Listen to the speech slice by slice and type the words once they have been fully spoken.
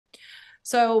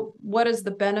So what is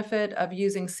the benefit of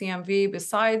using CMV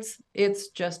besides it's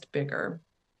just bigger?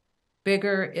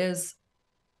 Bigger is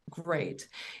great.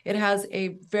 It has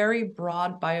a very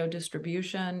broad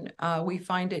biodistribution. We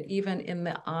find it even in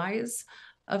the eyes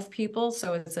of people.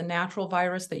 So it's a natural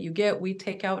virus that you get. We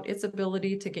take out its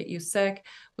ability to get you sick.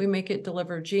 We make it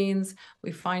deliver genes.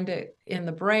 We find it in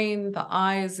the brain, the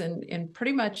eyes, and in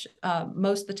pretty much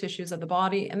most of the tissues of the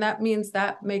body. And that means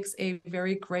that makes a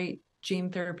very great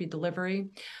gene therapy delivery.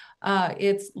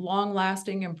 It's long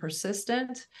lasting and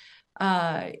persistent.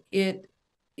 It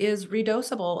is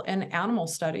redosable in animal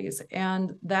studies.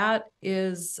 And that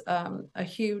is a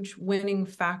huge winning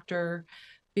factor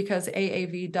because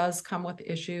AAV does come with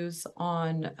issues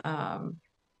on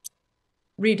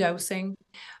redosing.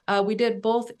 We did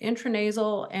both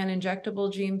intranasal and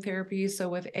injectable gene therapy. So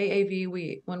with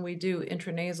AAV, when we do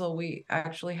intranasal, we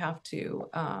actually have to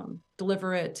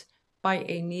deliver it by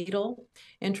a needle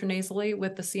intranasally.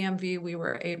 With the CMV, we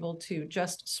were able to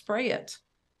just spray it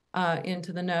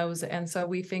into the nose. And so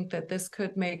we think that this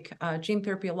could make gene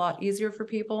therapy a lot easier for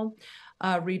people,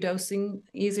 redosing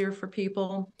easier for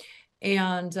people.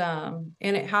 And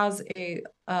it has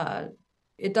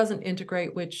it doesn't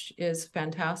integrate, which is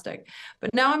fantastic.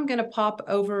 But now I'm going to pop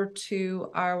over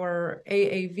to our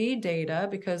AAV data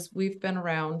because we've been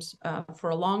around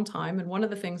for a long time. And one of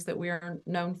the things that we are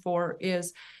known for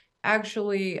is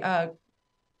actually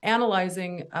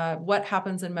analyzing what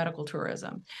happens in medical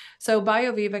tourism. So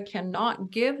BioViva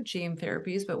cannot give gene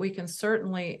therapies, but we can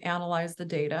certainly analyze the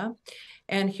data.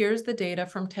 And here's the data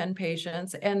from 10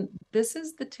 patients. And this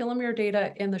is the telomere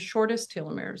data in the shortest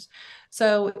telomeres.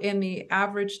 So in the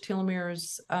average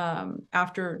telomeres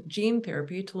after gene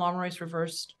therapy, telomerase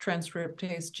reverse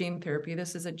transcriptase gene therapy,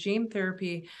 this is a gene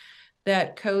therapy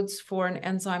that codes for an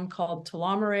enzyme called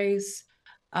telomerase.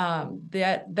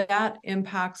 That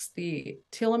impacts the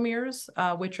telomeres,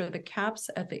 which are the caps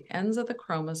at the ends of the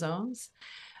chromosomes.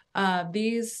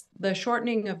 The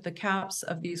shortening of the caps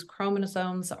of these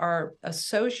chromosomes are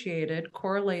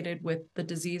correlated with the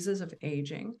diseases of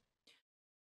aging.